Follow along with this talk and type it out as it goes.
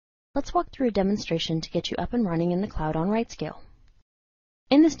Let's walk through a demonstration to get you up and running in the cloud on RightScale.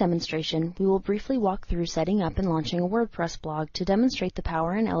 In this demonstration, we will briefly walk through setting up and launching a WordPress blog to demonstrate the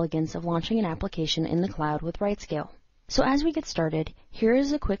power and elegance of launching an application in the cloud with RightScale. So as we get started, here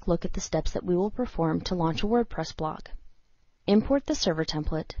is a quick look at the steps that we will perform to launch a WordPress blog. Import the server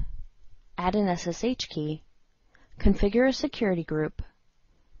template, add an SSH key, configure a security group,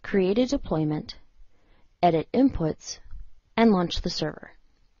 create a deployment, edit inputs, and launch the server.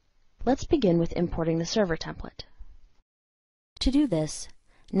 Let's begin with importing the server template. To do this,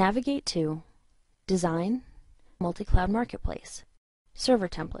 navigate to Design, Multi-Cloud Marketplace, Server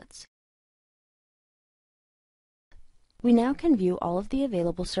Templates. We now can view all of the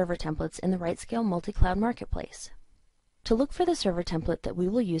available server templates in the RightScale Multi-Cloud Marketplace. To look for the server template that we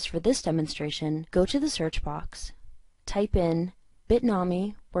will use for this demonstration, go to the search box, type in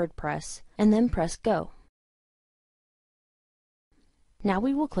Bitnami WordPress, and then press Go. Now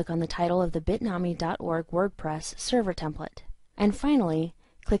we will click on the title of the bitnami.org WordPress server template, and finally,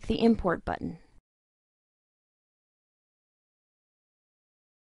 click the Import button.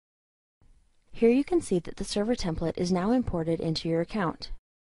 Here you can see that the server template is now imported into your account.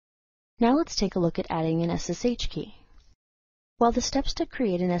 Now let's take a look at adding an SSH key. While the steps to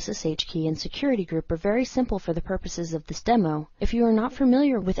create an SSH key and security group are very simple for the purposes of this demo, if you are not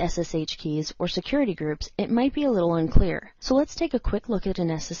familiar with SSH keys or security groups, it might be a little unclear. So let's take a quick look at an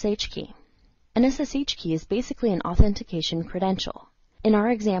SSH key. An SSH key is basically an authentication credential. In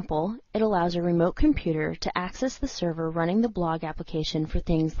our example, it allows a remote computer to access the server running the blog application for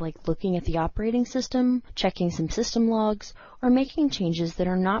things like looking at the operating system, checking some system logs, or making changes that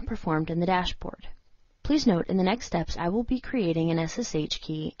are not performed in the dashboard. Please note, in the next steps I will be creating an SSH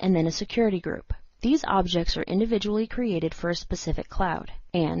key and then a security group. These objects are individually created for a specific cloud,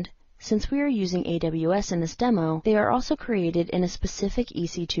 and since we are using AWS in this demo, they are also created in a specific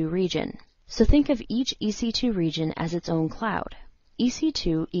EC2 region. So think of each EC2 region as its own cloud.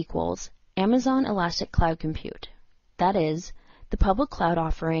 EC2 equals Amazon Elastic Cloud Compute. That is, the public cloud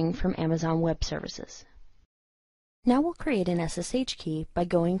offering from Amazon Web Services. Now we'll create an SSH key by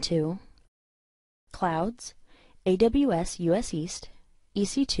going to Clouds, AWS US East,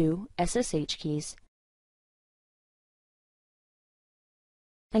 EC2 SSH keys,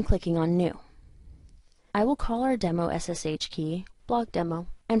 and clicking on New. I will call our demo SSH key Blog Demo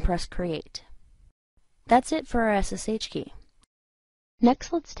and press Create. That's it for our SSH key.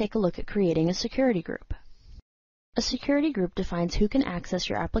 Next, let's take a look at creating a security group. A security group defines who can access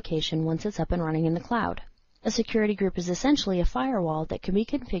your application once it's up and running in the cloud. A security group is essentially a firewall that can be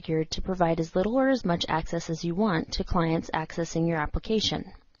configured to provide as little or as much access as you want to clients accessing your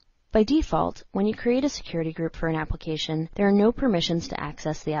application. By default, when you create a security group for an application, there are no permissions to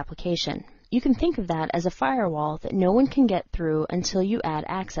access the application. You can think of that as a firewall that no one can get through until you add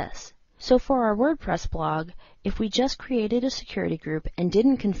access. So for our WordPress blog, if we just created a security group and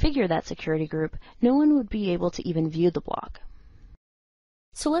didn't configure that security group, no one would be able to even view the blog.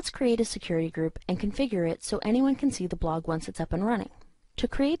 So let's create a security group and configure it so anyone can see the blog once it's up and running. To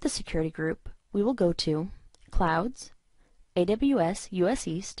create the security group, we will go to Clouds, AWS US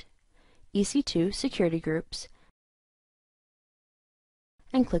East, EC2 Security Groups,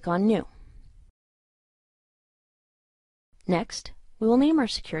 and click on New. Next, we will name our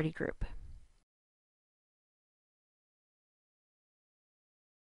security group.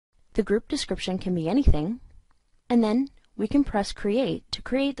 The group description can be anything, and then we can press Create to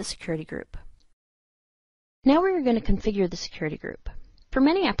create the security group. Now we are going to configure the security group. For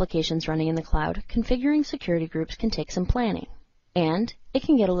many applications running in the cloud, configuring security groups can take some planning, and it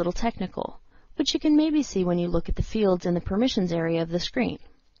can get a little technical, which you can maybe see when you look at the fields in the permissions area of the screen.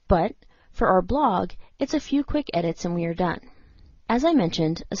 But for our blog, it's a few quick edits and we are done. As I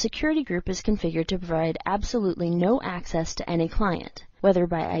mentioned, a security group is configured to provide absolutely no access to any client, whether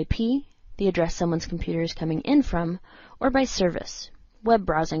by IP, the address someone's computer is coming in from, or by service, web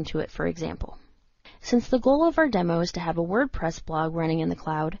browsing to it, for example. Since the goal of our demo is to have a WordPress blog running in the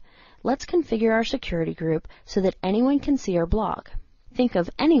cloud, let's configure our security group so that anyone can see our blog. Think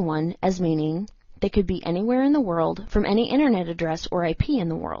of anyone as meaning they could be anywhere in the world from any internet address or IP in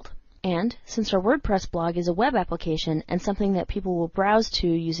the world. And since our WordPress blog is a web application and something that people will browse to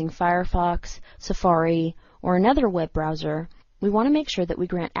using Firefox, Safari, or another web browser, we want to make sure that we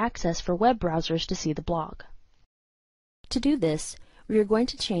grant access for web browsers to see the blog. To do this, we are going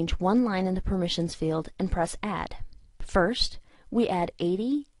to change one line in the permissions field and press Add. First, we add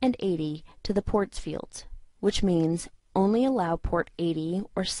 80 and 80 to the ports fields, which means only allow port 80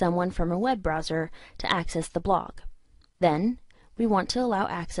 or someone from a web browser to access the blog. Then, we want to allow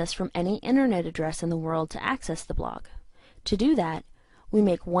access from any internet address in the world to access the blog. To do that, we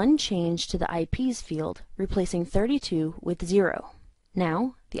make one change to the IPs field, replacing 32 with 0.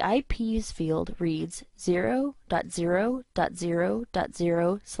 Now, the IPs field reads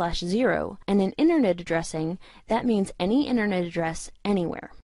 0.0.0.0/0, and in internet addressing, that means any internet address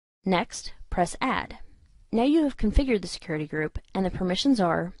anywhere. Next, press Add. Now you have configured the security group, and the permissions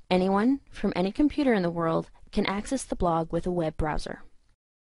are anyone from any computer in the world can access the blog with a web browser.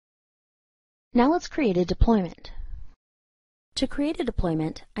 Now let's create a deployment. To create a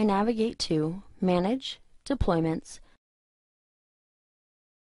deployment, I navigate to Manage, Deployments,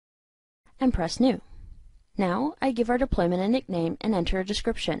 and press New. Now I give our deployment a nickname and enter a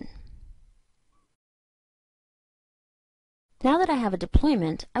description. Now that I have a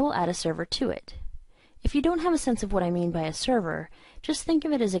deployment, I will add a server to it. If you don't have a sense of what I mean by a server, just think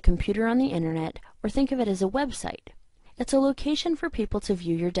of it as a computer on the internet, or think of it as a website. It's a location for people to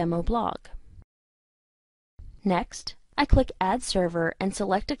view your demo blog. Next, I click Add Server and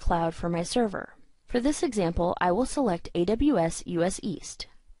select a cloud for my server. For this example, I will select AWS US East.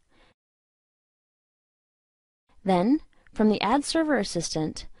 Then, from the Add Server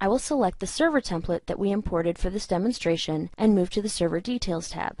Assistant, I will select the server template that we imported for this demonstration and move to the Server Details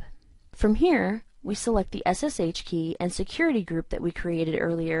tab. From here, we select the SSH key and security group that we created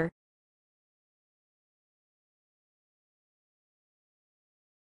earlier,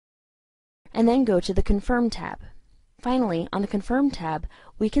 and then go to the Confirm tab. Finally, on the Confirm tab,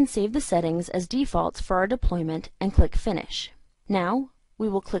 we can save the settings as defaults for our deployment and click Finish. Now, we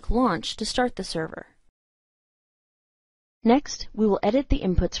will click Launch to start the server. Next, we will edit the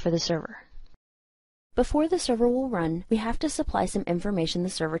inputs for the server. Before the server will run, we have to supply some information the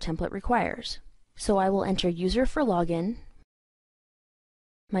server template requires. So I will enter user for login,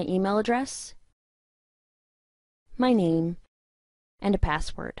 my email address, my name, and a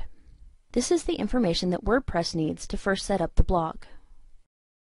password. This is the information that WordPress needs to first set up the blog.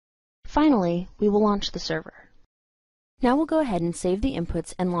 Finally, we will launch the server. Now we'll go ahead and save the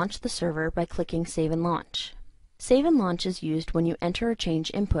inputs and launch the server by clicking Save and Launch. Save and Launch is used when you enter or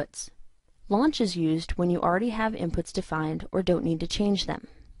change inputs. Launch is used when you already have inputs defined or don't need to change them.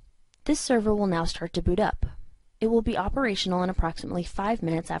 This server will now start to boot up. It will be operational in approximately 5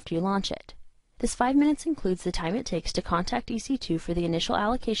 minutes after you launch it. This 5 minutes includes the time it takes to contact EC2 for the initial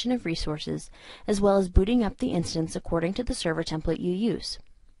allocation of resources, as well as booting up the instance according to the server template you use.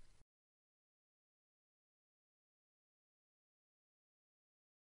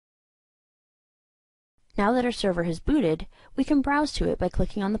 Now that our server has booted, we can browse to it by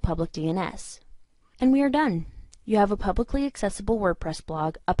clicking on the public DNS. And we are done. You have a publicly accessible WordPress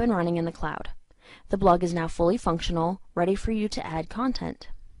blog up and running in the cloud. The blog is now fully functional, ready for you to add content.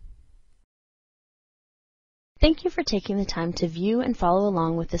 Thank you for taking the time to view and follow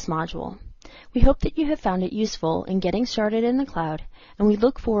along with this module. We hope that you have found it useful in getting started in the cloud, and we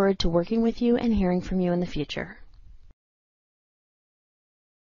look forward to working with you and hearing from you in the future.